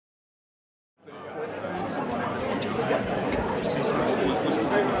I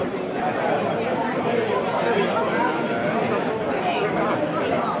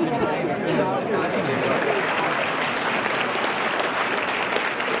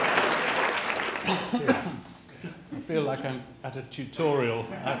feel like I'm at a tutorial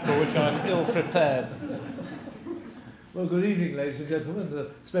for which I'm ill-prepared. Well, good evening, ladies and gentlemen, and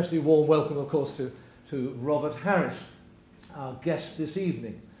especially warm welcome, of course, to Robert Harris, our guest this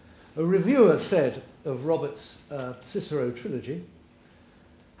evening. A reviewer said of Robert's Cicero trilogy,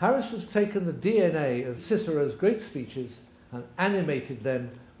 Harris has taken the DNA of Cicero's great speeches and animated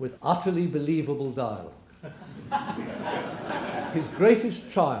them with utterly believable dialogue. His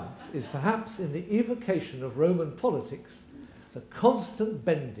greatest triumph is perhaps in the evocation of Roman politics, the constant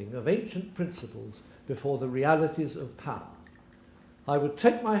bending of ancient principles before the realities of power. I would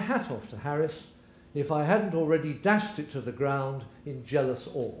take my hat off to Harris if I hadn't already dashed it to the ground in jealous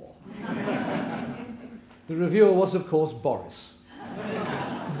awe. The reviewer was, of course, Boris.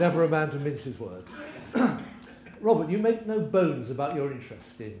 Never a man to mince his words. Robert, you make no bones about your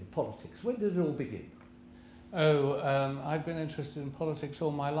interest in politics. When did it all begin? I've been interested in politics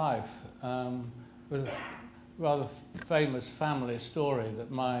all my life. There's a rather famous family story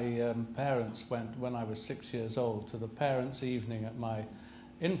that my parents went, when I was 6 years old, to the parents' evening at my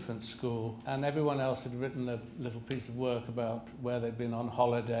infant school, and everyone else had written a little piece of work about where they'd been on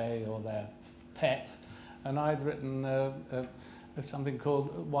holiday or their pet, and I'd written something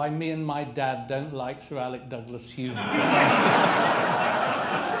called Why Me and My Dad Don't Like Sir Alec Douglas Hume.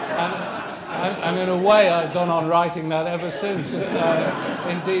 And in a way, I've gone on writing that ever since.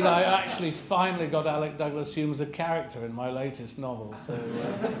 Indeed, I actually finally got Alec Douglas Hume as a character in my latest novel, so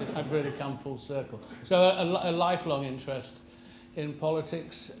I've really come full circle. So a lifelong interest in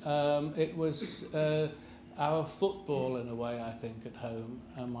politics. It was our football, in a way, I think, at home,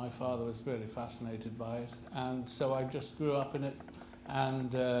 and my father was really fascinated by it, and so I just grew up in it,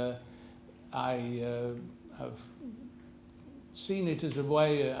 and I have seen it as a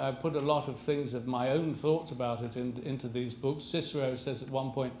way. I put a lot of things of my own thoughts about it into these books. Cicero says at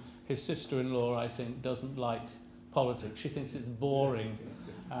one point his sister-in-law, I think, doesn't like politics. She thinks it's boring.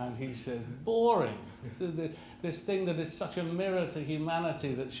 And he says, boring. This thing that is such a mirror to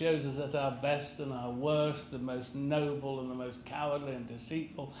humanity, that shows us at our best and our worst, the most noble and the most cowardly and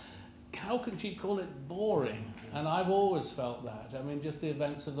deceitful. How can she call it boring? And I've always felt that. I mean, just the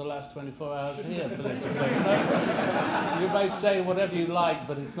events of the last 24 hours here politically. You may say whatever you like,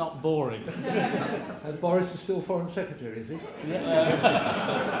 but it's not boring. And Boris is still Foreign Secretary, is he? Yeah.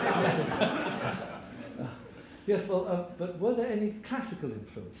 Yes, well, but were there any classical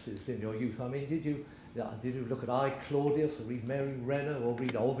influences in your youth? I mean, did you look at I, Claudius, or read Mary Renner, or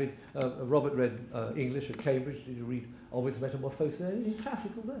read Ovid? Robert read English at Cambridge. Did you read Ovid's Metamorphoses? Anything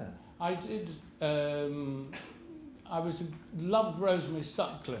classical there? I did. I loved Rosemary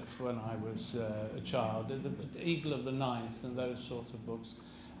Sutcliffe when I was a child, the Eagle of the Ninth and those sorts of books.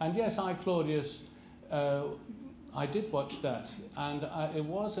 And yes, I, Claudius, I did watch that, and it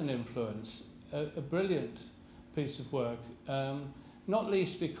was an influence, a brilliant piece of work, not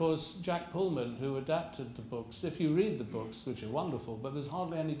least because Jack Pullman, who adapted the books, if you read the books, which are wonderful, but there's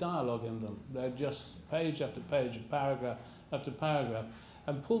hardly any dialogue in them. They're just page after page, paragraph after paragraph.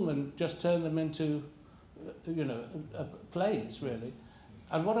 And Pullman just turned them into, plays, really.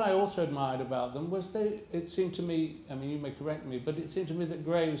 And what I also admired about them was it seemed to me, I mean, you may correct me, but it seemed to me that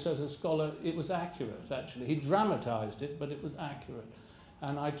Graves, as a scholar, it was accurate, actually. He dramatized it, but it was accurate.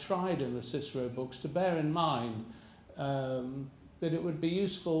 And I tried in the Cicero books to bear in mind that it would be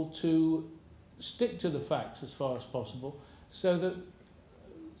useful to stick to the facts as far as possible, so that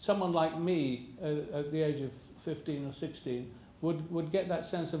someone like me, at the age of 15 or 16, would get that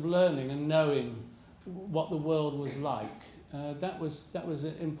sense of learning and knowing what the world was like. That was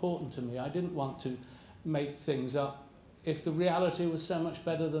important to me. I didn't want to make things up if the reality was so much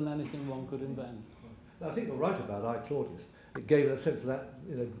better than anything one could invent. I think you're right about I, Claudius. It gave a sense of that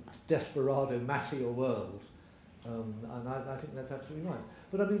desperado mafia world, and I think that's absolutely right.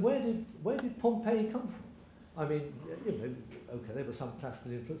 But I mean, where did Pompeii come from? I mean, okay, there was some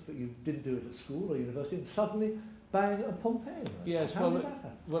classical influence, but you didn't do it at school or university, and suddenly, bang, a Pompeii. Yes, How did that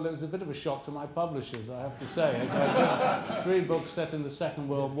happen? Well, it was a bit of a shock to my publishers, I have to say. As I read 3 books set in the Second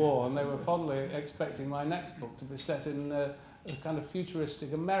World War, and they were fondly expecting my next book to be set in a kind of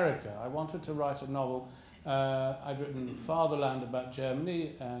futuristic America. I wanted to write a novel. I'd written Fatherland about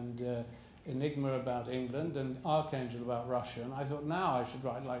Germany, and Enigma about England, and Archangel about Russia, and I thought now I should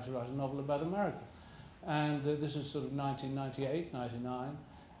like to write a novel about America. And this was sort of 1998, 99,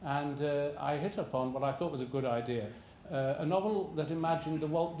 and I hit upon what I thought was a good idea. a novel that imagined the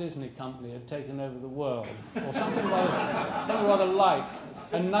Walt Disney Company had taken over the world, or something rather like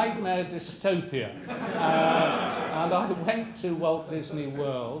a nightmare dystopia. And I went to Walt Disney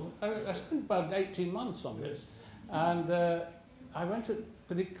World. I spent about 18 months on this. And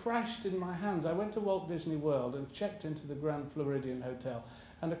but it crashed in my hands. I went to Walt Disney World and checked into the Grand Floridian Hotel.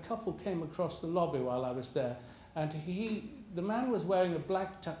 And a couple came across the lobby while I was there. And the man was wearing a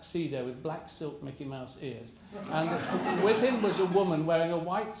black tuxedo with black silk Mickey Mouse ears. And with him was a woman wearing a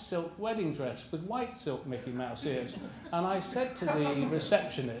white silk wedding dress with white silk Mickey Mouse ears. And I said to the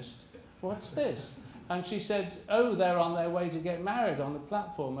receptionist, "What's this?" And she said, "Oh, they're on their way to get married on the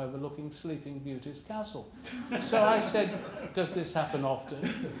platform overlooking Sleeping Beauty's castle." So I said, "Does this happen often?"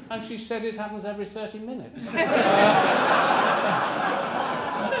 And she said, "It happens every 30 minutes.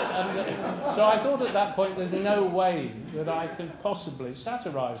 So I thought at that point, there's no way that I can possibly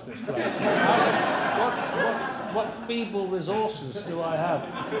satirise this place. What feeble resources do I have?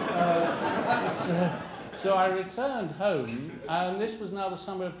 So I returned home, and this was now the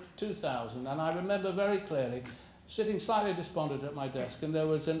summer of 2000, and I remember very clearly sitting slightly despondent at my desk, and there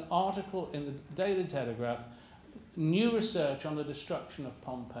was an article in the Daily Telegraph, "New research on the destruction of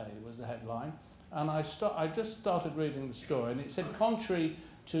Pompeii" was the headline, and I just started reading the story, and it said, contrary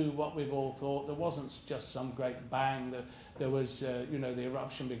to what we've all thought, there wasn't just some great bang. There was, the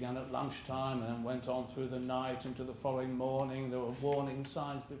eruption began at lunchtime and then went on through the night into the following morning. There were warning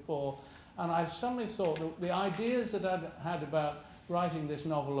signs before. And I suddenly thought that the ideas that I'd had about writing this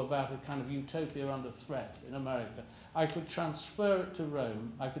novel about a kind of utopia under threat in America, I could transfer it to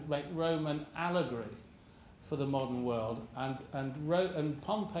Rome. I could make Rome an allegory for the modern world, and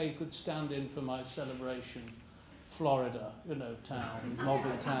Pompeii could stand in for my celebration Florida, town,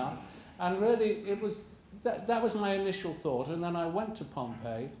 model town. And really, it was that was my initial thought. And then I went to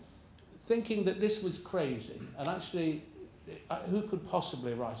Pompeii thinking that this was crazy. And actually, who could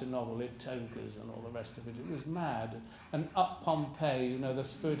possibly write a novel in togas and all the rest of it? It was mad. And up Pompeii, the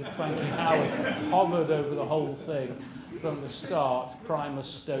spirit of Frankie Howard hovered over the whole thing from the start,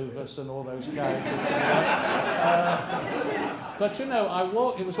 Primus Stovus and all those characters. But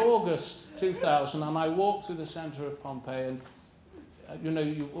it was August 2000, and I walked through the centre of Pompeii, and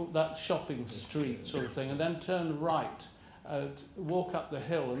you walk that shopping street sort of thing, and then turn right, walk up the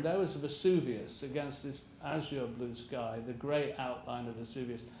hill, and there was Vesuvius against this azure blue sky, the grey outline of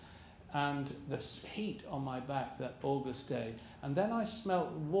Vesuvius, and the heat on my back that August day. And then I smelt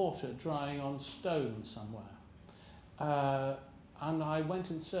water drying on stone somewhere. And I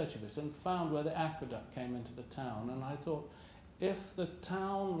went in search of it and found where the aqueduct came into the town. And I thought, if the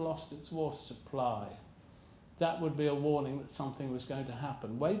town lost its water supply, that would be a warning that something was going to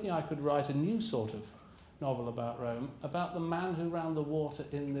happen. Maybe I could write a new sort of novel about Rome, about the man who ran the water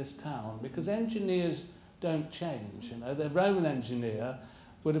in this town, because engineers don't change. The Roman engineer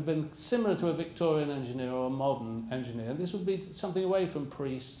would have been similar to a Victorian engineer or a modern engineer. This would be something away from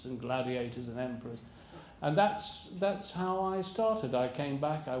priests and gladiators and emperors. And that's how I started. I came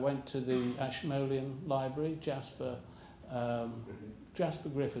back, I went to the Ashmolean Library, Jasper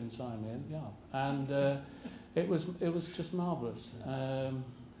Griffin signed me in, yeah. And it was just marvellous.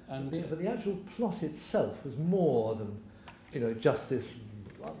 But the actual plot itself was more than, just this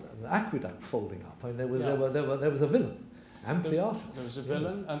aqueduct folding up. I mean, there was a villain, Ampliatus. There was a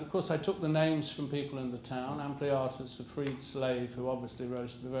villain, and of course I took the names from people in the town. Ampliatus, a freed slave who obviously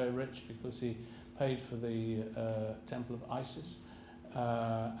rose to be very rich because he paid for the Temple of Isis,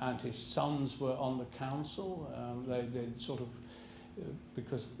 and his sons were on the council. They sort of,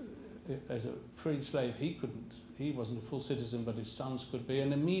 because as a freed slave he wasn't a full citizen, but his sons could be,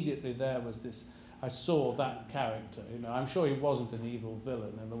 and immediately there was this, I saw that character. I'm sure he wasn't an evil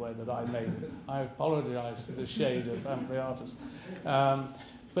villain in the way that I made him. I apologise to the shade of Ampliatus.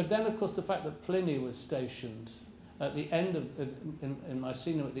 But then, of course, the fact that Pliny was stationed at the end of, in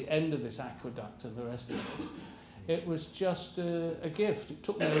Mycenium, at the end of this aqueduct and the rest of it, it was just a gift. It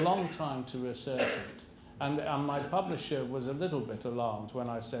took me a long time to research it. And my publisher was a little bit alarmed when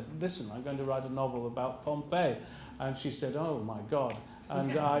I said, "Listen, I'm going to write a novel about Pompeii." And she said, "Oh, my God."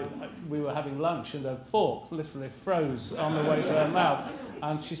 And we were having lunch, and a fork literally froze on the way to her mouth.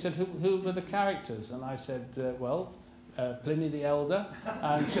 And she said, who were the characters? And I said, Pliny the Elder.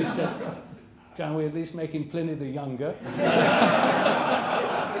 And she said, "Can we at least make him Pliny the Younger?"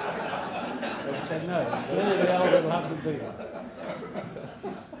 I said, "No, Pliny the Elder will have to be."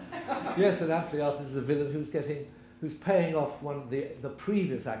 Yes, and Ampliatus is a villain who's paying off the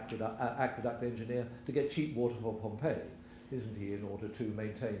previous aqueduct engineer to get cheap water for Pompeii, isn't he, in order to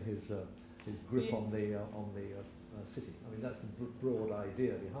maintain his grip on the city? I mean, that's the broad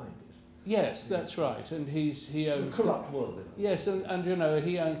idea behind it. Yes, that's right. And he owns... It's a corrupt world, isn't it? Yes, and you know,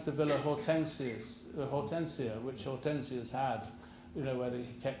 he owns the Villa Hortensia, which Hortensia's had, you know, where he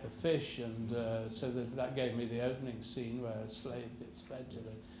kept the fish, and so that gave me the opening scene where a slave gets fed to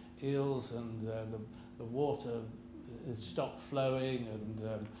the eels, and the water is stopped flowing,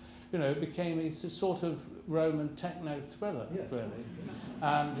 and you know, it's a sort of Roman techno thriller, yes, really.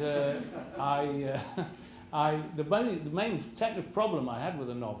 And the main technical problem I had with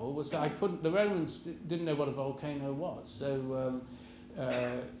the novel was that the Romans didn't know what a volcano was, so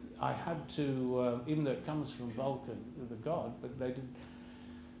I had to, even though it comes from Vulcan, the god, but they didn't.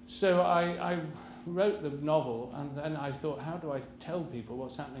 So I wrote the novel, and then I thought, how do I tell people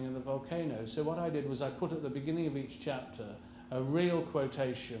what's happening in the volcano? So what I did was I put at the beginning of each chapter a real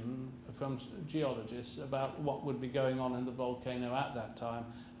quotation from geologists about what would be going on in the volcano at that time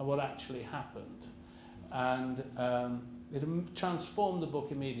and what actually happened. And it transformed the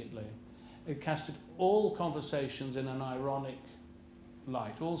book immediately. It casted all conversations in an ironic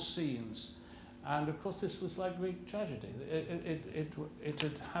light, all scenes. And of course this was like Greek tragedy.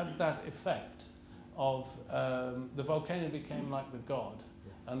 It had that effect of the volcano became like the god,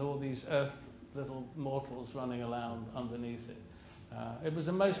 and all these earth little mortals running around underneath it. It was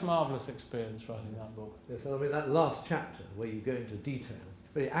the most marvellous experience writing that book. Yes, I mean that last chapter where you go into detail,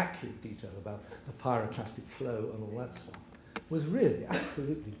 very accurate detail about the pyroclastic flow and all that stuff, was really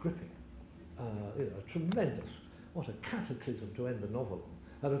absolutely gripping. You know, tremendous. What a cataclysm to end the novel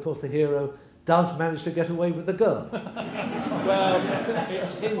on. And of course the hero does manage to get away with the girl. Well,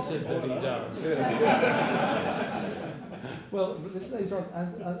 it's hinted that he does. Well, this lays on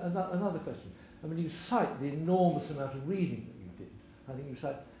another question. I mean, you cite the enormous amount of reading that you did. I think you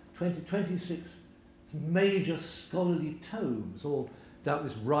cite 26 major scholarly tomes, all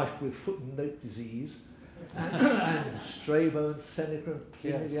doubtless rife with footnote disease, and Strabo and Seneca and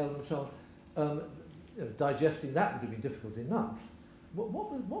Pliny the Elder and so on. You know, digesting that would have been difficult enough. What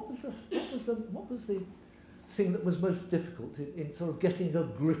was the thing that was most difficult in sort of getting a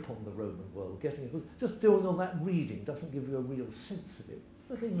grip on the Roman world? Because just doing all that reading doesn't give you a real sense of it.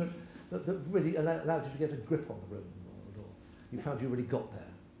 What's the thing that really allowed you to get a grip on the Roman world, or you found you really got there?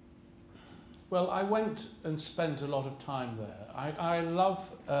 Well, I went and spent a lot of time there. I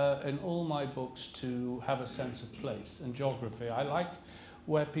love in all my books to have a sense of place and geography. I like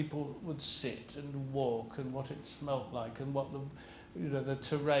where people would sit and walk, and what it smelt like, and what the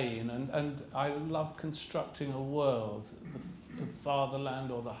terrain, and I love constructing a world, the fatherland,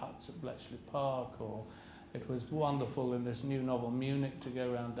 or the huts at Bletchley Park, or it was wonderful in this new novel Munich to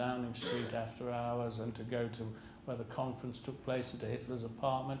go around Downing Street after hours, and to go to where the conference took place, and to Hitler's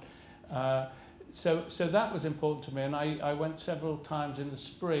apartment. So that was important to me, and I went several times in the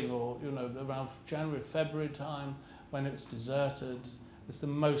spring, or you know, around January, February time, when it's deserted. It's the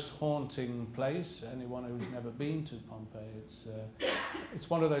most haunting place. Anyone who's never been to Pompeii, it's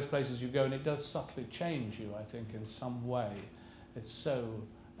one of those places you go and it does subtly change you, I think, in some way. It's so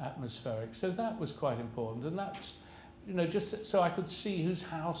atmospheric. So that was quite important, and that's, you know, just so I could see whose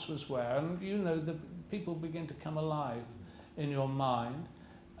house was where, and you know, the people begin to come alive in your mind.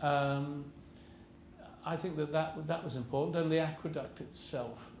 I think that was important, and the aqueduct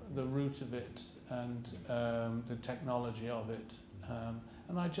itself, the root of it, and the technology of it.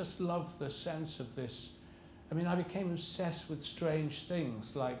 And I just love the sense of this. I mean, I became obsessed with strange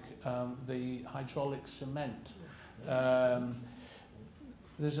things like the hydraulic cement.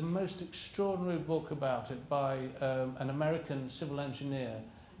 There's a most extraordinary book about it by an American civil engineer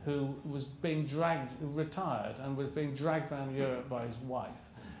who was being retired, and was being dragged around Europe by his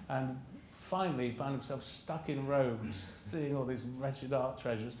wife, and finally found himself stuck in Rome, seeing all these wretched art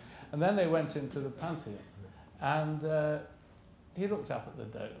treasures. And then they went into the Pantheon, and he looked up at the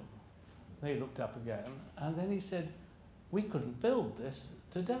dome, he looked up again, and then he said, we couldn't build this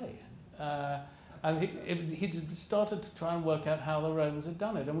today. And he started to try and work out how the Romans had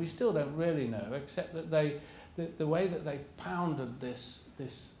done it, and we still don't really know, except that the way that they pounded this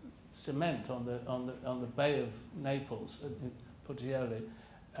cement on the Bay of Naples, Puteoli,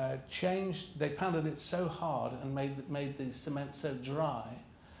 changed. They pounded it so hard and made the cement so dry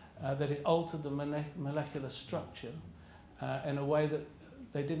that it altered the molecular structure in a way that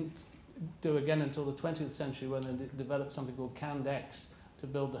they didn't do again until the 20th century, when they developed something called Candex to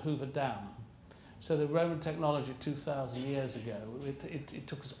build the Hoover Dam. So the Roman technology 2,000 years ago, it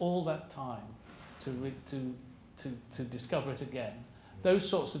took us all that time to discover it again. Those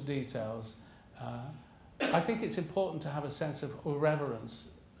sorts of details. I think it's important to have a sense of reverence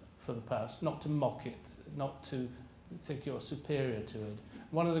for the past, not to mock it, not to think you're superior to it.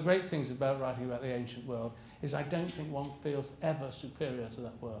 One of the great things about writing about the ancient world is I don't think one feels ever superior to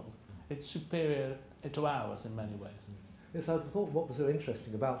that world. it's superior to ours in many ways. Yes, I thought what was so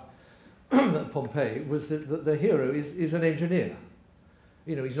interesting about Pompeii was that the hero is an engineer.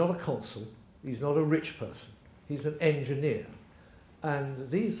 You know, he's not a consul, he's not a rich person, he's an engineer. And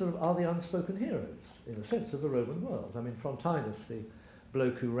these sort of are the unspoken heroes, in a sense, of the Roman world. I mean, Frontinus, the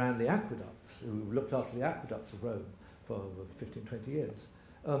bloke who ran the aqueducts, who looked after the aqueducts of Rome for 15, 20 years,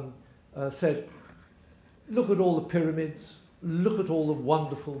 said, look at all the pyramids, look at all the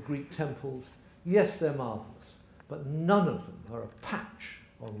wonderful Greek temples. Yes, they're marvellous, but none of them are a patch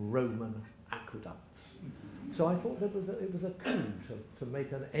on Roman aqueducts. So I thought it was a coup to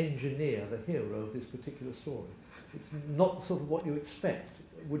make an engineer the hero of this particular story. It's not sort of what you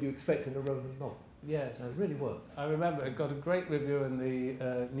would you expect in a Roman novel. Yes. And it really works. I remember it got a great review in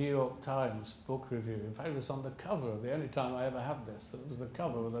the New York Times book review. In fact, it was on the cover, the only time I ever had this. It was the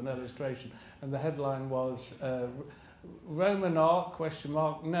cover with an illustration. And the headline was, Roman art, ?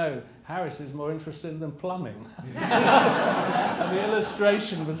 No, Harris is more interested than plumbing. And the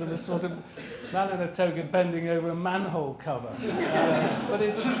illustration was of a sort of man in a toga bending over a manhole cover. But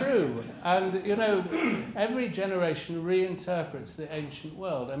it's true. And, you know, every generation reinterprets the ancient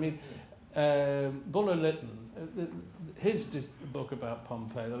world. I mean, Bulwer Lytton, his book about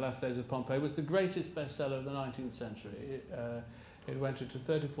Pompeii, The Last Days of Pompeii, was the greatest bestseller of the 19th century. It went into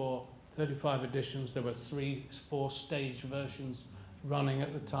 35 editions. There were 4 stage versions running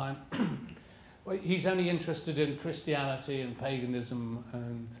at the time. Well, he's only interested in Christianity and paganism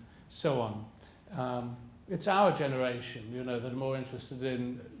and so on. It's our generation, you know, that are more interested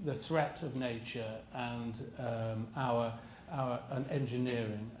in the threat of nature and and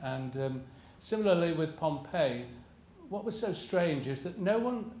engineering. And similarly with Pompeii, what was so strange is that no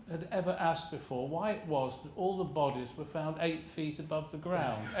one had ever asked before why it was that all the bodies were found 8 feet above the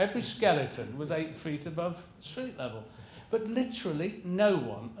ground. Every skeleton was 8 feet above street level. But literally no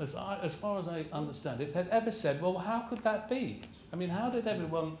one, as far as I understand it, had ever said, well, how could that be? I mean, how did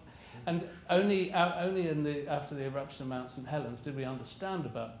everyone... And only after the eruption of Mount St. Helens did we understand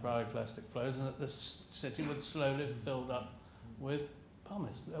about pyroclastic flows and that the city would slowly fill up with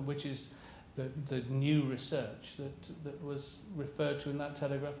pumice, which is the new research that was referred to in that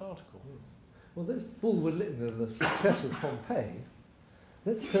Telegraph article. Well, there's Bulwer Lytton and the success of Pompeii.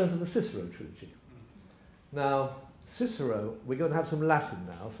 Let's turn to the Cicero trilogy. Now, Cicero, we're going to have some Latin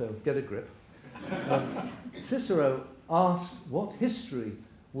now, so get a grip. Cicero asked what history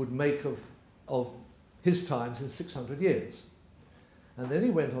would make of his times in 600 years. And then he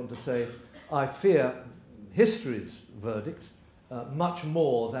went on to say, I fear history's verdict much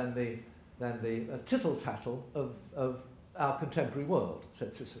more than the tittle-tattle of our contemporary world,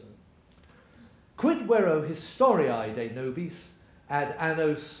 said Cicero. Quid vero historiae de nobis ad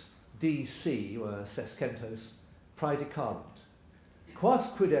annos DC, or sescentos, praedicarunt,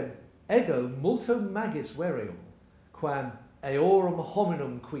 quas quidem ego multo magis vereum, quam eorum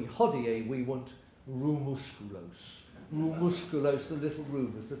hominum qui hodie vivunt rumusculos. Rumusculos, the little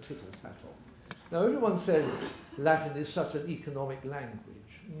rumours, the tittle-tattle. Now everyone says Latin is such an economic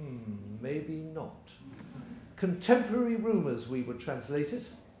language. Maybe not. Contemporary rumours, we would translate it.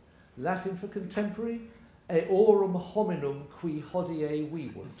 Latin for contemporary, eorum hominum qui hodie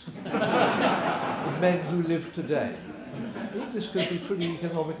vivunt. The men who live today. English could be pretty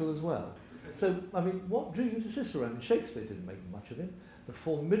economical as well. So, I mean, what drew you to Cicero? I mean, Shakespeare didn't make much of him. The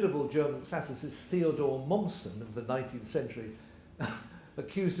formidable German classicist Theodor Mommsen of the 19th century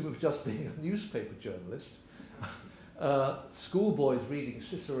accused him of just being a newspaper journalist. Schoolboys reading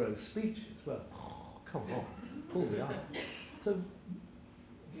Cicero's speeches. Well, come on, pull the eye. So,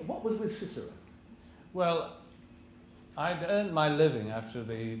 what was with Cicero? Well, I'd earned my living after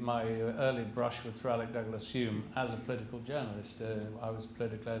my early brush with Sir Alec Douglas Hume as a political journalist. I was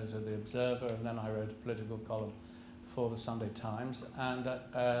political editor of The Observer, and then I wrote a political column for the Sunday Times. And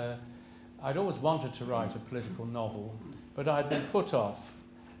I'd always wanted to write a political novel, but I'd been put off,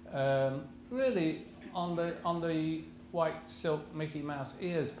 really on the white silk Mickey Mouse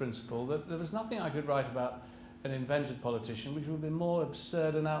ears principle, that there was nothing I could write about an invented politician which would be more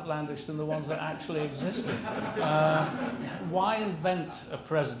absurd and outlandish than the ones that actually existed. Why invent a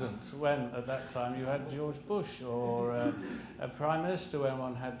president when at that time you had George Bush, or a prime minister when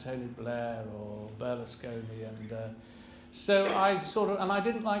one had Tony Blair or Berlusconi? And so I and I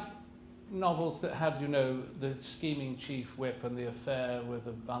didn't like novels that had, you know, the scheming chief whip and the affair with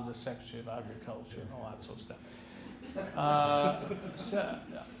the Under Secretary of Agriculture and all that sort of stuff.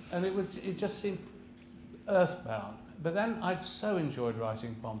 And it just seemed earthbound. But then I'd so enjoyed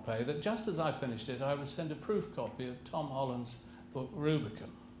writing Pompeii that just as I finished it, I was sent a proof copy of Tom Holland's book Rubicon,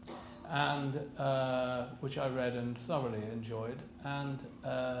 and which I read and thoroughly enjoyed. And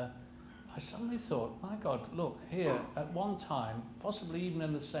I suddenly thought, my God, look, here, at one time, possibly even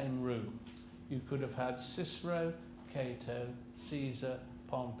in the same room, you could have had Cicero, Cato, Caesar,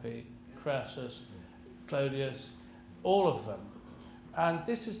 Pompey, Crassus, Clodius, all of them. And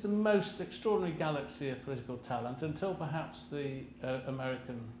this is the most extraordinary galaxy of political talent until perhaps the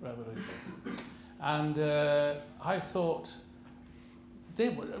American Revolution. And I thought, they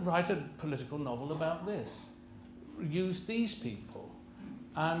would write a political novel about this, use these people.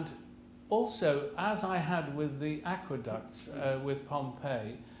 And also, as I had with the aqueducts with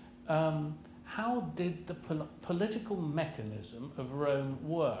Pompeii, how did the political mechanism of Rome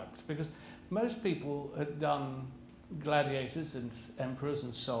work? Because most people had done gladiators and emperors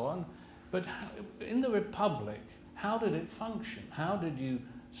and so on, but in the Republic, how did it function? How did you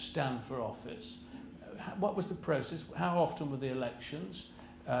stand for office? What was the process? How often were the elections?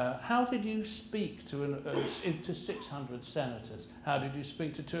 How did you speak to 600 senators? How did you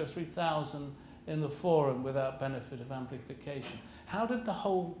speak to 2,000 or 3,000 in the forum without benefit of amplification? How did the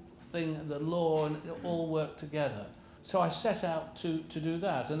whole thing, the law, and it all work together? So I set out to do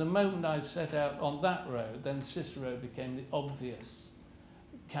that. And the moment I set out on that road, then Cicero became the obvious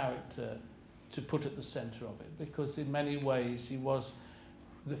character to put at the centre of it, because in many ways he was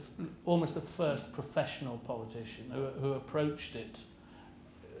almost the first professional politician who approached it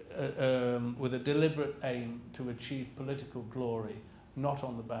with a deliberate aim to achieve political glory, not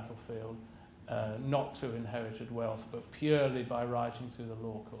on the battlefield, not through inherited wealth, but purely by writing through the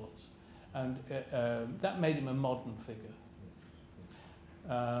law courts. And that made him a modern figure.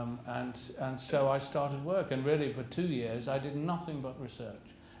 And so I started work, and really for 2 years I did nothing but research,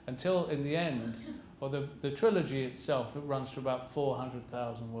 until in the end, well, the trilogy itself, it runs to about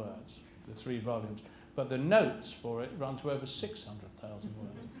 400,000 words, the 3 volumes, but the notes for it run to over 600,000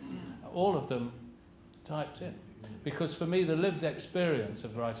 words, all of them typed in. Because for me, the lived experience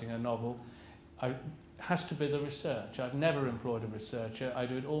of writing a novel has to be the research. I've never employed a researcher. I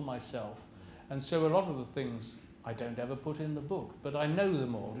do it all myself. And so a lot of the things I don't ever put in the book, but I know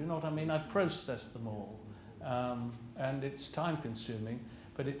them all. You know what I mean? I've processed them all. And it's time consuming,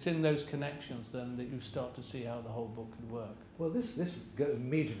 but it's in those connections then that you start to see how the whole book can work. Well, this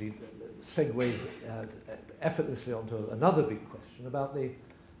immediately segues effortlessly onto another big question about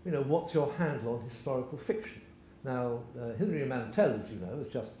what's your handle on historical fiction? Now, Hilary Mantel, as you know, has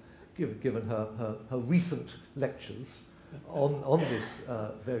just given her recent lectures on this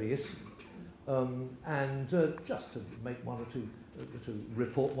very issue. And just to make one or two, to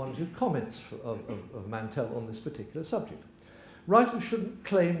report one or two comments of Mantel on this particular subject. Writers shouldn't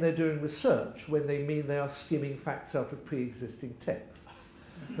claim they're doing research when they mean they are skimming facts out of pre-existing texts.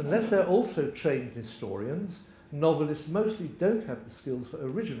 Unless they're also trained historians, novelists mostly don't have the skills for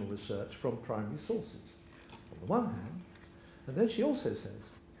original research from primary sources, on the one hand. And then she also says,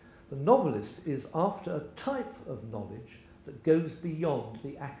 the novelist is after a type of knowledge that goes beyond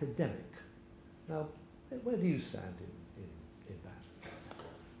the academic. Now, where do you stand in that?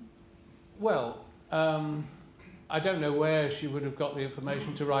 Well, I don't know where she would have got the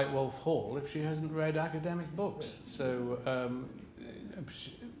information to write Wolf Hall if she hasn't read academic books. So,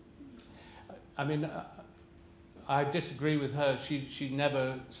 I mean, I disagree with her. She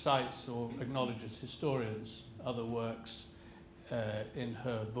never cites or acknowledges historians' other works in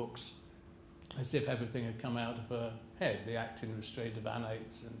her books, as if everything had come out of her head, the acting restraint of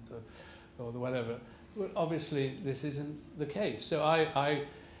Anates and or the whatever. Well, obviously, this isn't the case. So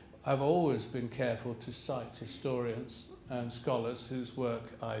I've always been careful to cite historians and scholars whose work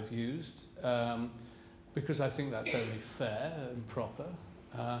I've used, because I think that's only fair and proper,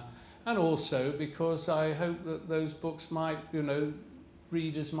 and also because I hope that those books might,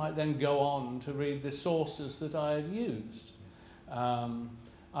 readers might then go on to read the sources that I had used.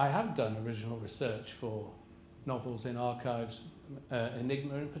 I have done original research for novels in archives,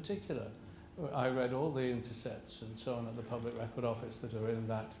 Enigma in particular. I read all the intercepts and so on at the Public Record Office that are in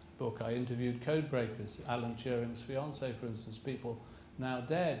that book. I interviewed code breakers, Alan Turing's fiancée, for instance, people now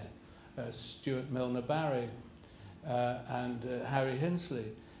dead, Stuart Milner Barry and Harry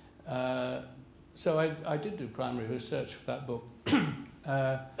Hinsley. So I did do primary research for that book.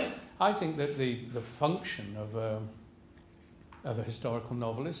 I think that the function of a historical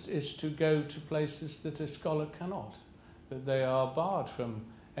novelist is to go to places that a scholar cannot, that they are barred from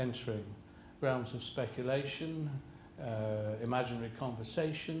entering realms of speculation, imaginary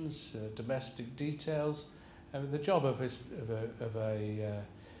conversations, domestic details. The job of a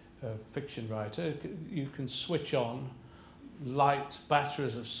fiction writer, you can switch on lights,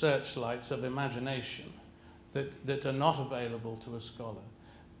 batteries of searchlights of imagination that are not available to a scholar.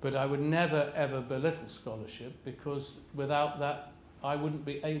 But I would never ever belittle scholarship, because without that I wouldn't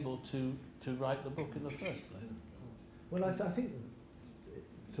be able to write the book in the first place. Well, I think,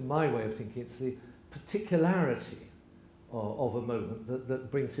 to my way of thinking, it's the particularity of a moment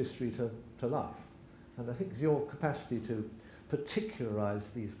that brings history to life. And I think it's your capacity to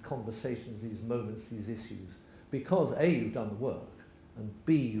particularize these conversations, these moments, these issues, because A, you've done the work, and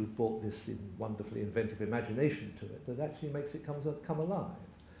B, you've brought this wonderfully inventive imagination to it, that actually makes it come alive.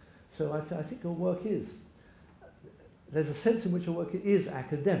 So I think your work is, there's a sense in which your work is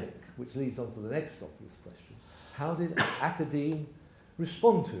academic, which leads on to the next obvious question. How did academe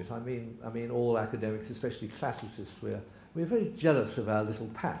respond to it? I mean, all academics, especially classicists, we're very jealous of our little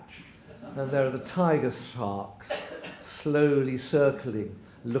patch. And there are the tiger sharks slowly circling,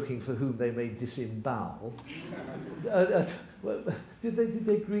 looking for whom they may disembowel. Did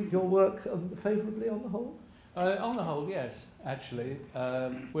they greet your work favourably on the whole? On the whole, yes, actually.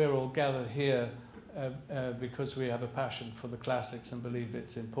 We're all gathered here because we have a passion for the classics and believe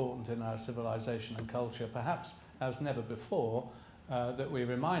it's important in our civilization and culture, perhaps as never before, that we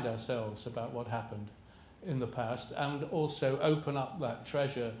remind ourselves about what happened in the past and also open up that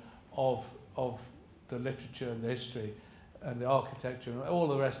treasure of the literature and the history and the architecture and all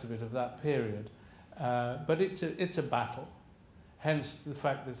the rest of it of that period. But it's a battle, hence the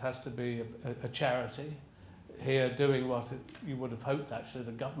fact that it has to be a charity here doing what you would have hoped actually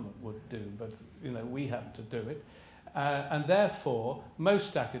the government would do, but we have to do it. And therefore,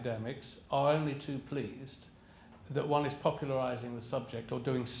 most academics are only too pleased that one is popularising the subject or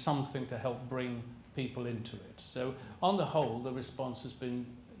doing something to help bring people into it. So on the whole, the response has been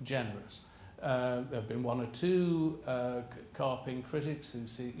generous. There have been one or two carping critics who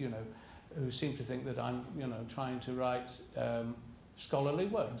seem to think that I'm trying to write scholarly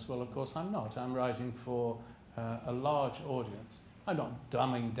works. Well, of course I'm not. I'm writing for a large audience. I'm not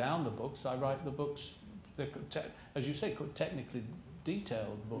dumbing down the books. I write the books, as you say, technically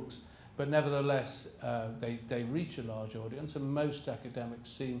detailed books, but nevertheless they reach a large audience, and most academics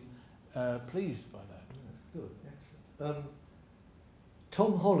seem pleased by that. Good, excellent.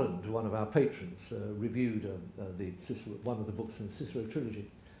 Tom Holland, one of our patrons, reviewed one of the books in the Cicero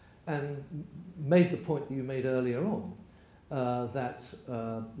trilogy, and made the point that you made earlier on, that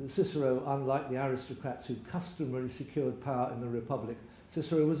Cicero, unlike the aristocrats who customarily secured power in the Republic,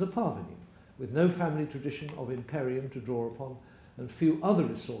 Cicero was a parvenu, with no family tradition of imperium to draw upon, and few other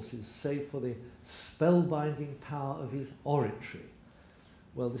resources save for the spellbinding power of his oratory.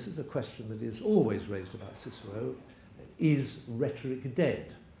 Well, this is a question that is always raised about Cicero. Is rhetoric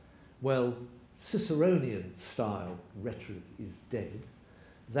dead? Well, Ciceronian style rhetoric is dead.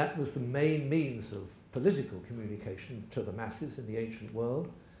 That was the main means of political communication to the masses in the ancient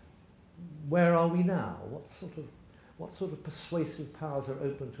world. Where are we now? What sort of persuasive powers are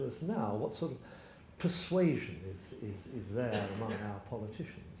open to us now? What sort of persuasion is there among our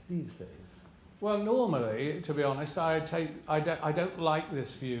politicians these days? Well, normally, to be honest, I don't like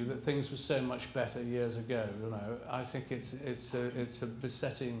this view that things were so much better years ago. I think it's a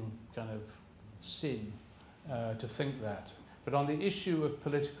besetting kind of sin to think that. But on the issue of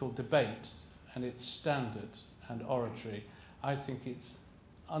political debate and its standard and oratory, I think it's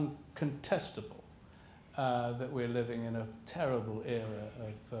uncontestable that we're living in a terrible era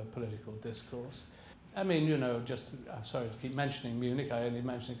of political discourse. I mean, I'm sorry to keep mentioning Munich, I only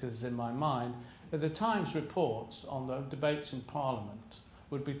mention it because it's in my mind. The Times reports on the debates in Parliament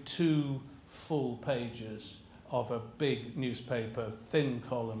would be 2 full pages of a big newspaper, thin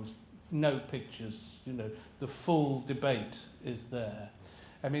columns, no pictures, the full debate is there.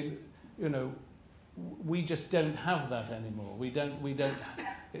 I mean, we just don't have that anymore. We don't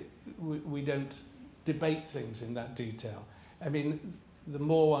debate things in that detail. I mean, the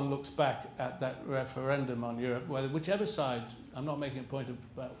more one looks back at that referendum on Europe, whichever side, I'm not making a point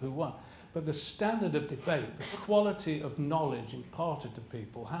about who won, but the standard of debate, the quality of knowledge imparted to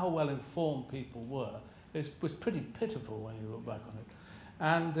people, how well informed people were, was pretty pitiful when you look back on it.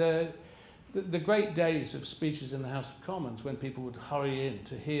 And the great days of speeches in the House of Commons when people would hurry in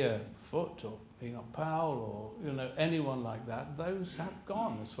to hear Foote or Enoch Powell or anyone like that, those have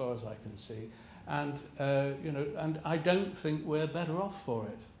gone as far as I can see. And and I don't think we're better off for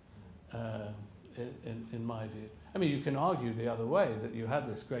it, in my view. I mean, you can argue the other way, that you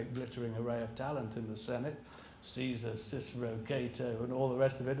had this great glittering array of talent in the Senate, Caesar, Cicero, Cato, and all the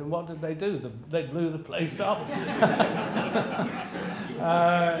rest of it. And what did they do? They blew the place up.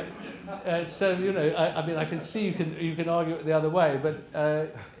 So I mean, I can see you can argue it the other way, but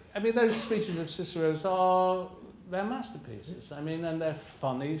I mean, those speeches of Cicero's they're masterpieces. I mean, and they're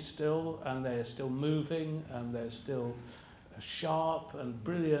funny still, and they're still moving, and they're still sharp and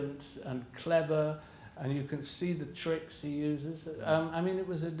brilliant and clever, and you can see the tricks he uses. I mean, it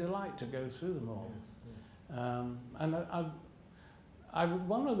was a delight to go through them all. And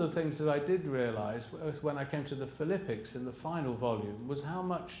one of the things that I did realise when I came to the Philippics in the final volume was how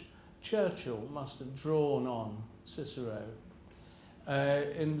much Churchill must have drawn on Cicero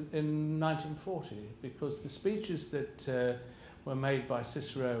in 1940, because the speeches that were made by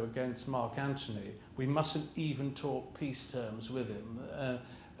Cicero against Mark Antony, we mustn't even talk peace terms with him.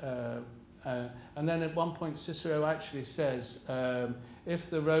 And then at one point Cicero actually says, if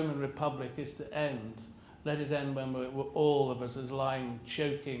the Roman Republic is to end, let it end when we're all of us is lying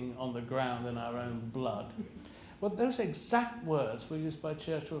choking on the ground in our own blood. Well, those exact words were used by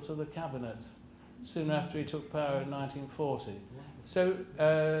Churchill to the cabinet soon after he took power in 1940. So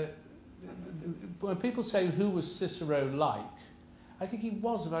when people say who was Cicero like, I think he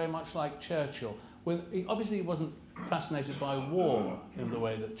was very much like Churchill. Obviously he wasn't fascinated by war in the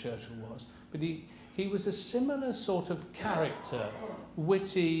way that Churchill was, but he was a similar sort of character,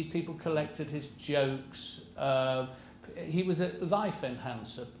 witty, people collected his jokes, he was a life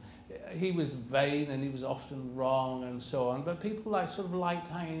enhancer. He was vain and he was often wrong and so on, but people sort of liked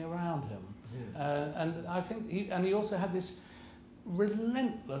hanging around him. And I think he also had this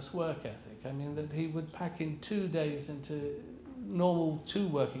relentless work ethic. I mean, that he would pack in 2 days into normal 2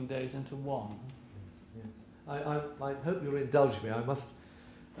 working days into one. I hope you'll indulge me. I must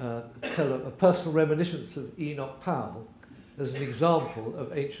tell a personal reminiscence of Enoch Powell as an example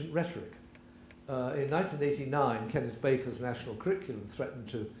of ancient rhetoric. In 1989, Kenneth Baker's national curriculum threatened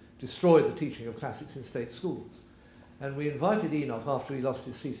to destroy the teaching of classics in state schools. And we invited Enoch, after he lost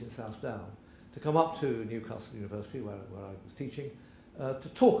his seat in South Down, to come up to Newcastle University, where I was teaching, to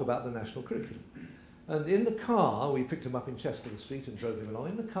talk about the national curriculum. And in the car, we picked him up in Chester Street and drove him along.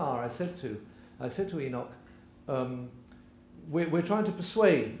 In the car, I said to Enoch, we're trying to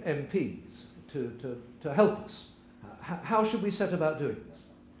persuade MPs to help us. How should we set about doing this?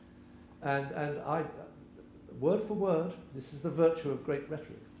 And I, word for word, this is the virtue of great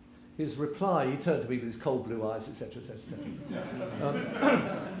rhetoric. His reply, he turned to me with his cold blue eyes, etc., etc.,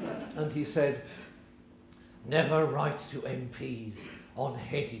 etc. And he said, never write to MPs on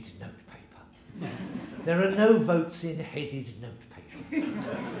headed notepaper. There are no votes in headed notepaper.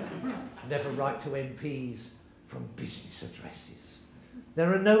 Never write to MPs from business addresses.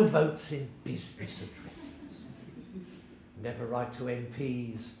 There are no votes in business addresses. Never write to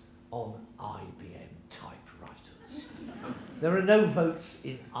MPs on IBM typewriters. There are no votes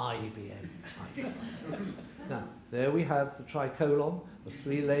in IBM typewriters. Now, there we have the tricolon, the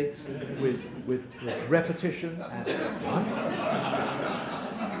 3 legs with repetition and one.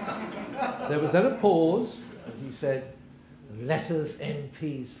 There was then a pause, and he said, letters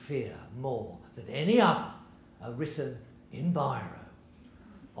MPs fear more than any other are written in biro,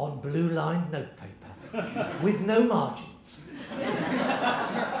 on blue-lined notepaper, with no margins.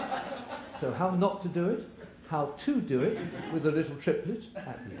 So how not to do it, how to do it, with a little triplet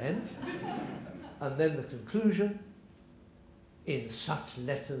at the end, and then the conclusion, in such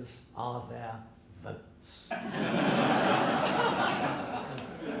letters are there votes.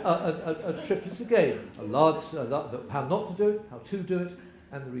 A triplet again, how not to do it, how to do it,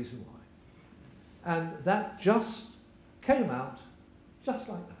 and the reason why. And that just came out just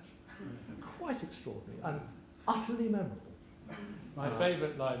like that. Quite extraordinary and utterly memorable. My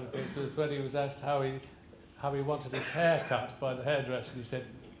favourite line of this was when he was asked how he wanted his hair cut by the hairdresser. He said,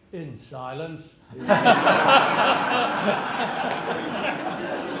 in silence.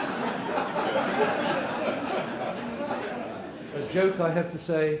 A joke, I have to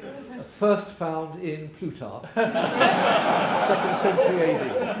say, first found in Plutarch, 2nd century AD.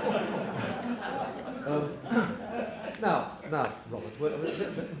 Now,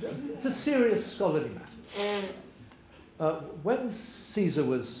 Robert, to serious scholarly matters. When Caesar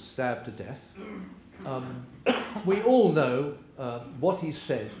was stabbed to death, we all know what he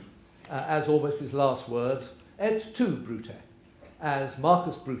said as almost his last words, et tu, Brute, as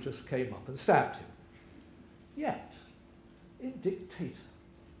Marcus Brutus came up and stabbed him. Yet, in Dictator,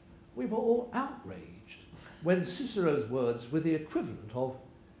 we were all outraged when Cicero's words were the equivalent of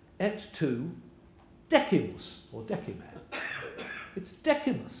et tu, Decimus, or Decimer. It's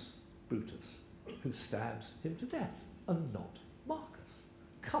Decimus Brutus who stabs him to death, and not Marcus.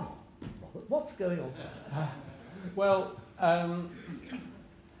 Come on, Robert, what's going on there? Well,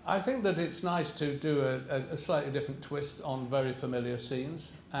 I think that it's nice to do a slightly different twist on very familiar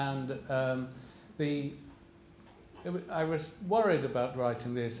scenes, and I was worried about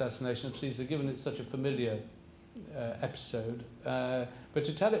writing the assassination of Caesar, given it's such a familiar episode, but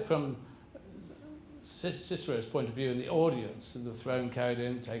to tell it from Cicero's point of view in the audience, and the throne carried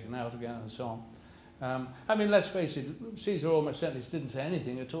in, taken out again, and so I mean, let's face it, Caesar almost certainly didn't say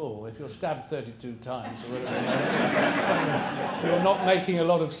anything at all. If you're stabbed 32 times, or whatever, you're not making a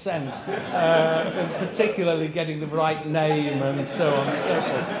lot of sense, and particularly getting the right name and so on and so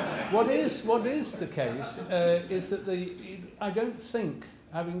forth. What is the case is that I don't think,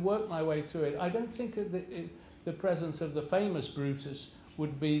 having worked my way through it, I don't think that the presence of the famous Brutus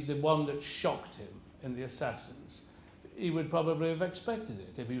would be the one that shocked him in the Assassins. He would probably have expected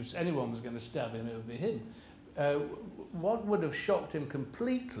it. If anyone was going to stab him, it would be him. What would have shocked him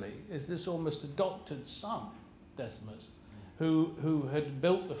completely is this almost adopted son, Decimus, who had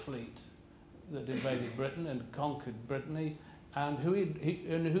built the fleet that invaded Britain and conquered Brittany, and who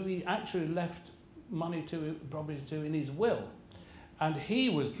he actually left money to, probably to, in his will. And he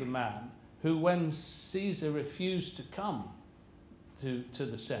was the man who, when Caesar refused to come to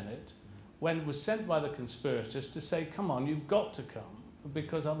the Senate, when was sent by the conspirators to say, come on, you've got to come,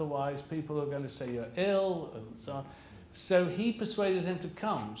 because otherwise people are going to say you're ill, and so on. So he persuaded him to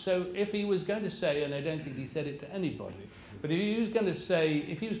come. So if he was going to say, and I don't think he said it to anybody, but if he was going to say,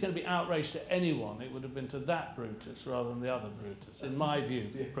 if he was going to be outraged to anyone, it would have been to that Brutus rather than the other Brutus, in my view,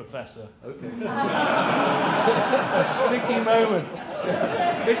 Professor. Okay. A sticky moment.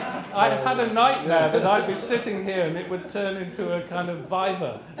 I had a nightmare that I'd be sitting here and it would turn into a kind of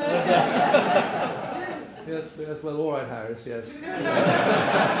viva. Yes, well, all right, Harris, yes.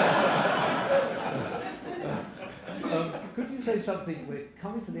 Could you say something, we're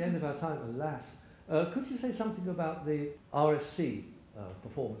coming to the end of our time, alas. Could you say something about the RSC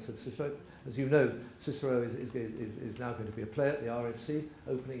performance of Cicero? As you know, Cicero is now going to be a play at the RSC,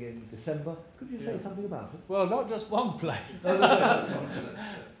 opening in December. Could you say something about it? Well, not just one play.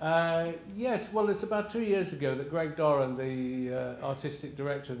 Yes, well, it's about 2 years ago that Greg Doran, the artistic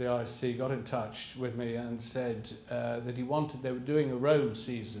director of the RSC, got in touch with me and said that they were doing a Rome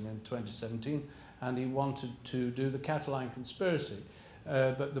season in 2017, and he wanted to do the Catiline Conspiracy.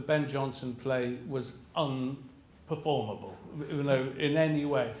 But the Ben Jonson play was unperformable, in any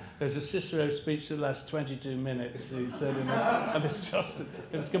way. There's a Cicero speech that lasts 22 minutes, he said, and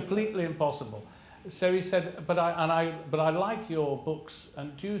it was completely impossible. So he said, but I like your books,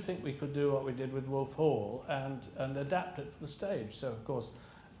 and do you think we could do what we did with Wolf Hall and adapt it for the stage? So of course,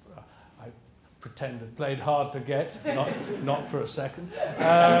 I pretended, played hard to get, not for a second.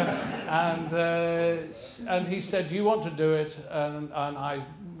 And he said, do you want to do it? And I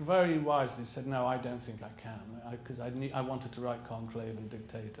very wisely said, no, I don't think I can, because I wanted to write Conclave and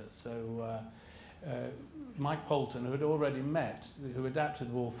Dictator. So Mike Poulton, who had already met, who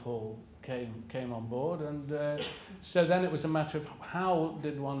adapted Wolf Hall, came on board. And so then it was a matter of how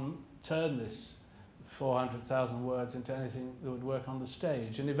did one turn this 400,000 words into anything that would work on the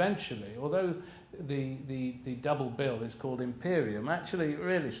stage. And eventually, although the double bill is called Imperium, actually it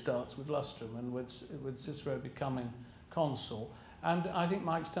really starts with Lustrum and with Cicero becoming consul. And I think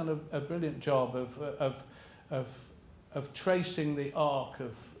Mike's done a brilliant job of tracing the arc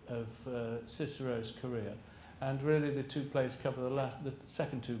of Cicero's career. And really the two plays cover the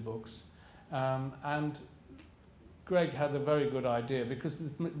second two books. And Greg had a very good idea, because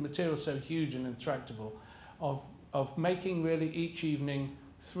the material's so huge and intractable, of making really each evening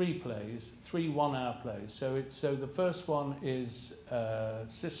 3 plays, 3 one-hour plays. So the first one is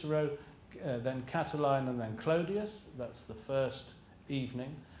Cicero, then Catiline, and then Clodius. That's the first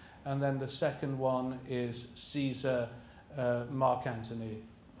evening. And then the second one is Caesar, Mark Antony,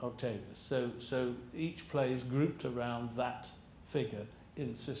 Octavius. So each play is grouped around that figure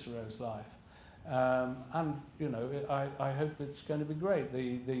in Cicero's life. And you know, I hope it's going to be great.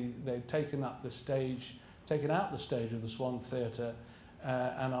 They've taken out the stage of the Swan Theatre,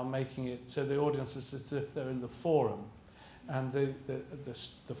 and are making it so the audience is as if they're in the Forum, and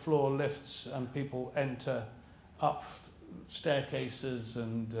the floor lifts and people enter up staircases,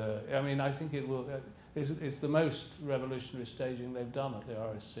 and I mean, I think it will. It's the most revolutionary staging they've done at the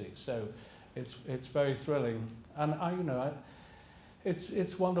RSC. So it's very thrilling, and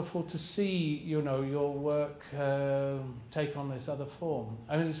it's wonderful to see, you know, your work take on this other form.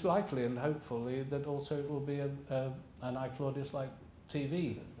 I mean, it's likely and hopefully that also it will be an I, Claudius-like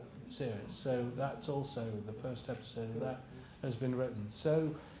TV series. So that's also the first episode of that has been written.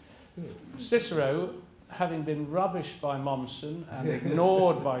 So Cicero, having been rubbished by Mommsen and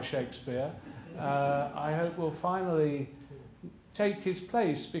ignored by Shakespeare, I hope will finally take his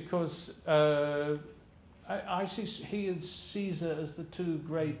place, because I see he and Caesar as the two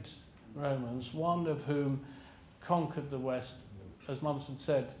great Romans, one of whom conquered the West, as Mommsen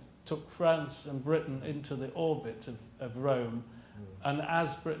said, took France and Britain into the orbit of Rome, and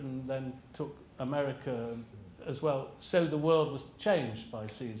as Britain then took America as well, so the world was changed by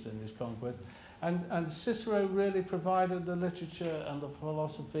Caesar and his conquest. And Cicero really provided the literature and the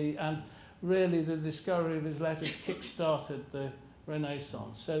philosophy, and really the discovery of his letters kick-started the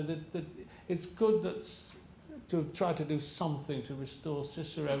Renaissance. So that it's good to try to do something to restore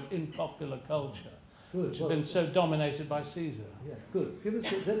Cicero in popular culture, which has been so dominated by Caesar. Yes, good. Give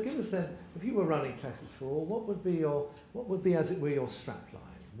us then, if you were running classes for all, what would be, as it were, your strapline?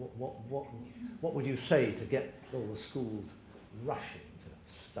 What would you say to get all the schools rushing to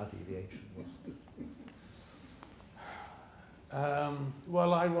study the ancient world?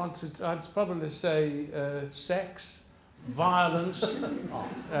 Well, I'd probably say sex, violence. No,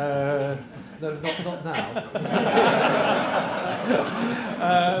 not now.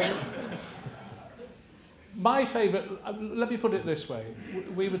 My favourite, let me put it this way.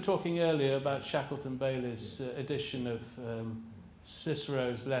 We were talking earlier about Shackleton Bailey's edition of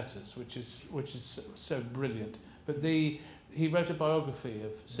Cicero's letters, which is so brilliant. But he wrote a biography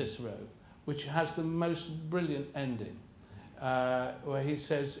of Cicero, which has the most brilliant ending, where he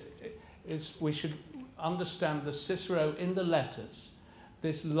says we should understand the Cicero in the letters,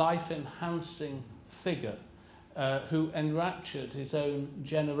 this life-enhancing figure who enraptured his own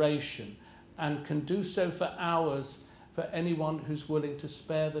generation and can do so for hours for anyone who's willing to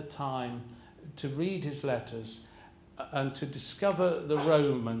spare the time to read his letters and to discover the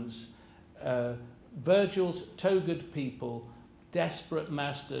Romans, Virgil's togaed people, desperate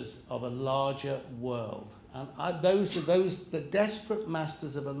masters of a larger world. And the desperate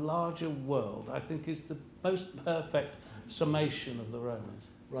masters of a larger world, I think, is the most perfect summation of the Romans.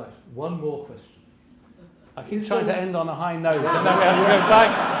 Right, one more question. I keep trying to end on a high note, and then we have to go back.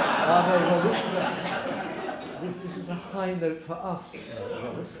 This is a high note for us,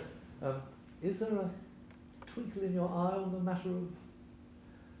 Robert. Is there a twinkle in your eye on the matter of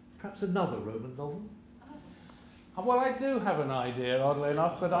perhaps another Roman novel? Well, I do have an idea, oddly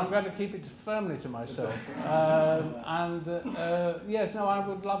enough, but I'm going to keep it firmly to myself. Yes, no, I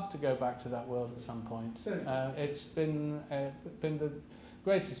would love to go back to that world at some point. It's been the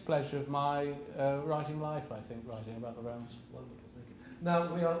greatest pleasure of my writing life, I think, writing about the Romans. Wonderful, thank you. Now,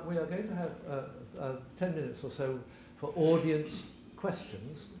 we are going to have 10 minutes or so for audience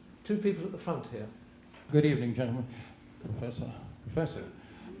questions. Two people at the front here. Good evening, gentlemen. Professor.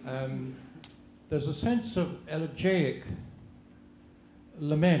 There's a sense of elegiac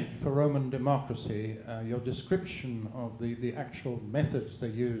lament for Roman democracy. Your description of the actual methods they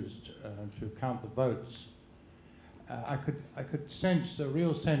used to count the votes, I could sense a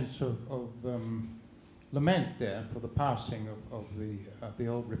real sense of lament there for the passing of the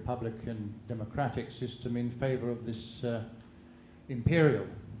old republican democratic system in favour of this imperial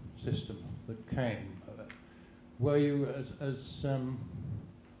system that came. Were you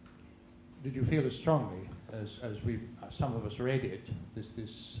did you feel as strongly as some of us read it,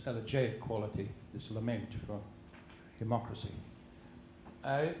 this elegiac quality, this lament for democracy?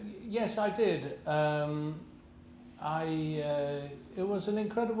 Yes, I did. It was an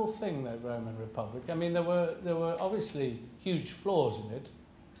incredible thing, that Roman Republic. I mean, there were obviously huge flaws in it.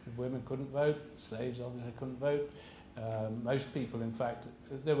 Women couldn't vote, slaves obviously couldn't vote. Most people, in fact,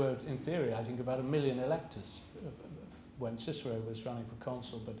 there were, in theory, I think about 1 million electors when Cicero was running for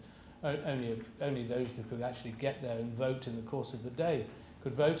consul, but only those that could actually get there and vote in the course of the day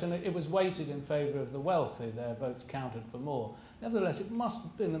could vote, and it was weighted in favour of the wealthy. Their votes counted for more. Nevertheless, it must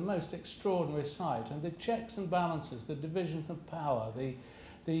have been the most extraordinary sight, and the checks and balances, the division of power,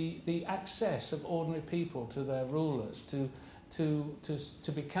 the access of ordinary people to their rulers, to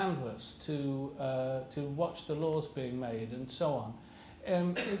be canvassed, to watch the laws being made, and so on.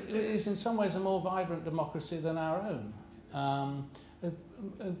 It is in some ways a more vibrant democracy than our own.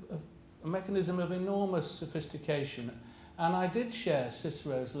 A mechanism of enormous sophistication. And I did share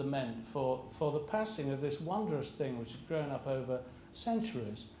Cicero's lament for the passing of this wondrous thing which had grown up over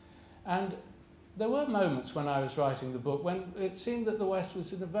centuries. And there were moments when I was writing the book when it seemed that the West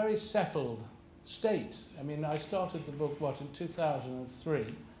was in a very settled state. I mean, I started the book, in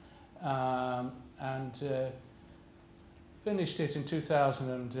 2003, and finished it in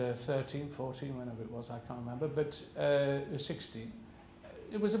 2013, 14, whenever it was, I can't remember, but 16.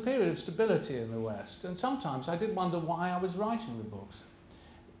 It was a period of stability in the West, and sometimes I did wonder why I was writing the books.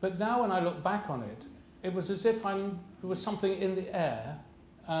 But now when I look back on it, it was as if there was something in the air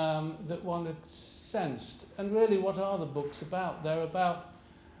that one had sensed. And really, what are the books about? They're about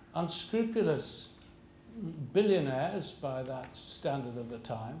unscrupulous billionaires, by that standard of the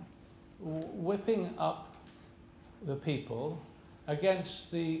time, whipping up the people against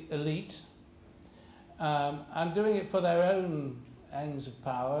the elite, and doing it for their own ends of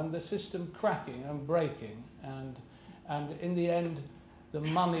power, and the system cracking and breaking, and in the end the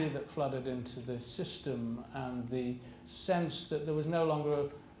money that flooded into the system and the sense that there was no longer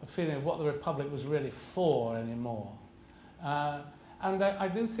a feeling of what the Republic was really for anymore. And I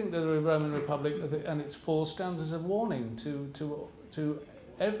do think that the Roman Republic and its fall stands as a warning to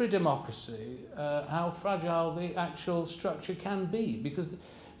every democracy how fragile the actual structure can be, because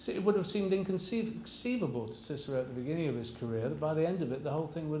it would have seemed inconceivable to Cicero at the beginning of his career that by the end of it the whole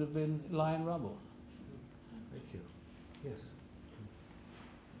thing would have been lying rubble. Thank you. Yes.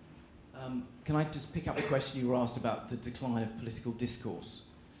 Can I just pick up the question you were asked about the decline of political discourse?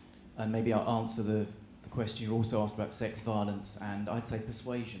 And maybe I'll answer the question you also asked about sex violence, and I'd say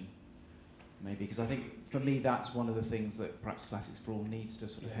persuasion, maybe, because I think for me that's one of the things that perhaps Classics for All needs to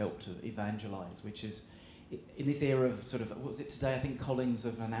sort of help to evangelise, which is in this era of sort of, what was it today? I think Collins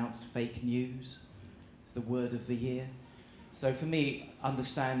have announced fake news. It's the word of the year. So for me,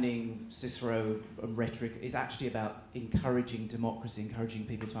 understanding Cicero and rhetoric is actually about encouraging democracy, encouraging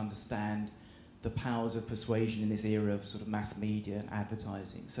people to understand the powers of persuasion in this era of sort of mass media and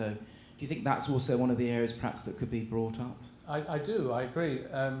advertising. So do you think that's also one of the areas perhaps that could be brought up? I do, I agree.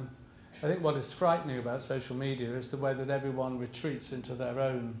 I think what is frightening about social media is the way that everyone retreats into their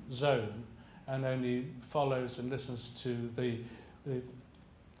own zone and only follows and listens to the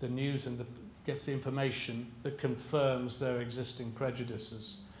news and gets the information that confirms their existing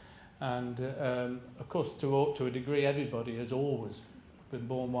prejudices. And of course, to a degree, everybody has always been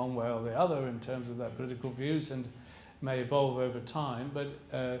born one way or the other in terms of their political views and may evolve over time, but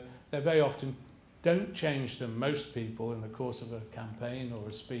they very often don't change them, most people, in the course of a campaign or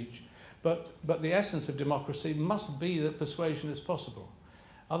a speech. But the essence of democracy must be that persuasion is possible.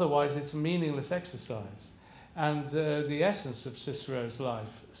 Otherwise, it's a meaningless exercise. And the essence of Cicero's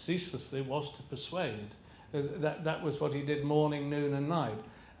life ceaselessly was to persuade. That was what he did morning, noon and night.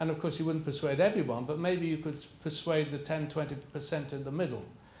 And of course, you wouldn't persuade everyone, but maybe you could persuade the 10–20% in the middle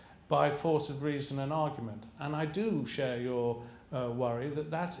by force of reason and argument. And I do share your worry that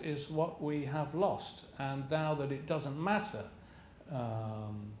that is what we have lost. And now that it doesn't matter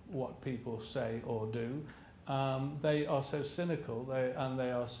what people say or do, they are so cynical,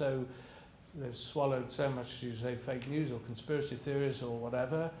 they've swallowed so much, as you say, fake news or conspiracy theories or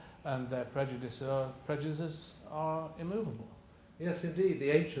whatever, and their prejudices are immovable. Yes, indeed.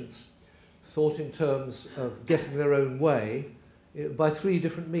 The ancients thought in terms of getting their own way by three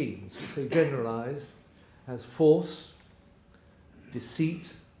different means, which they generalized as force,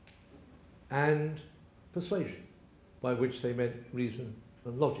 deceit, and persuasion, by which they meant reason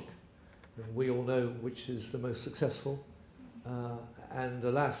and logic. And we all know which is the most successful, and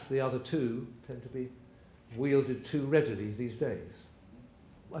alas, the other two tend to be wielded too readily these days.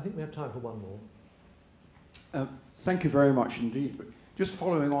 I think we have time for one more. Thank you very much indeed. But just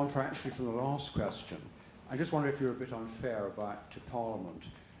following on from the last question, I just wonder if you're a bit unfair to Parliament.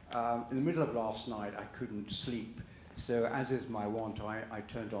 In the middle of last night, I couldn't sleep. So, as is my wont, I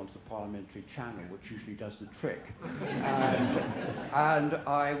turned on to the parliamentary channel, which usually does the trick. And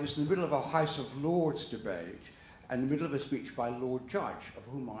I was in the middle of a House of Lords debate, and in the middle of a speech by Lord Judge, of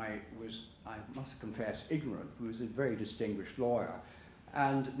whom I must confess, ignorant, who was a very distinguished lawyer.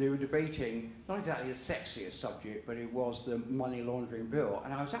 And they were debating not exactly the sexiest subject, but it was the money laundering bill.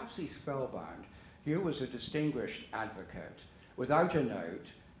 And I was absolutely spellbound. Here was a distinguished advocate, without a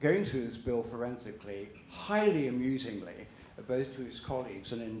note, going through this bill forensically, highly amusingly, both to his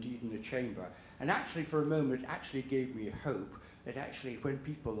colleagues and indeed in the chamber. And actually, for a moment, actually gave me hope that actually when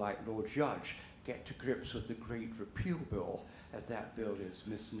people like Lord Judge get to grips with the Great Repeal Bill, as that bill is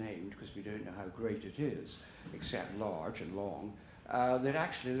misnamed because we don't know how great it is, except large and long, that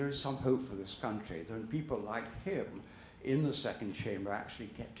actually there is some hope for this country. That when people like him in the second chamber actually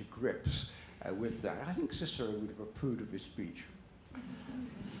get to grips with that. I think Cicero would have approved of his speech.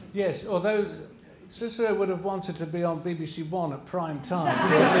 Yes, although Cicero would have wanted to be on BBC One at prime time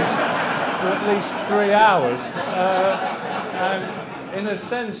for at least 3 hours. And in a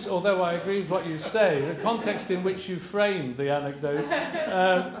sense, although I agree with what you say, the context in which you framed the anecdote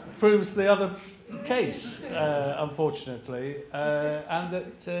proves the other case, unfortunately. And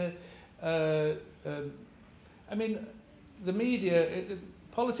that, I mean, the media...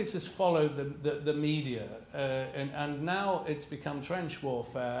 Politics has followed the media, and now it's become trench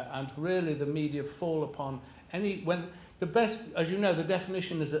warfare, and really the media fall upon when the best, as you know, the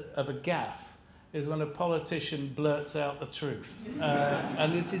definition of a gaffe is when a politician blurts out the truth,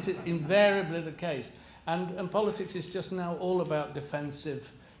 and it is invariably the case. And politics is just now all about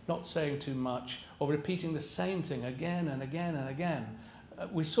defensive, not saying too much, or repeating the same thing again and again and again.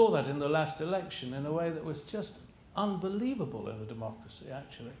 We saw that in the last election in a way that was just unbelievable in a democracy,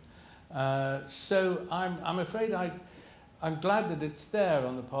 actually. So I'm afraid I'm glad that it's there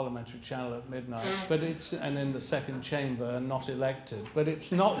on the parliamentary channel at midnight, but and in the second chamber and not elected. But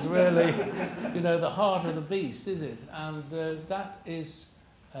it's not really, you know, the heart of the beast, is it? And that is,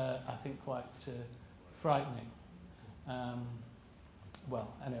 I think, quite frightening.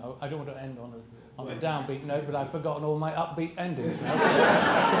 Well, anyway, I don't want to end on a downbeat note, but I've forgotten all my upbeat endings now.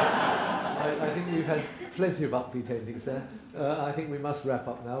 I think we've had plenty of upbeat endings there. I think we must wrap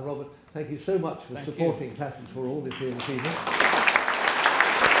up now. Robert, thank you so much for supporting Classics for All this year this evening.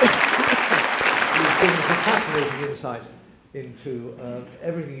 You've given us a fascinating insight into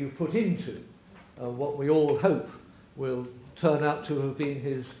everything you've put into what we all hope will turn out to have been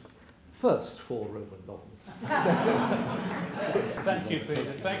his first 4 Roman novels. Thank you,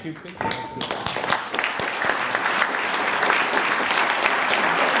 Peter. Thank you, Peter.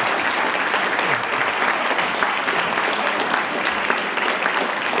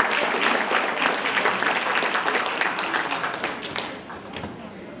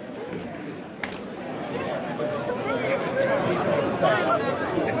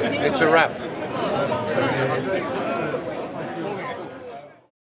 It's a wrap.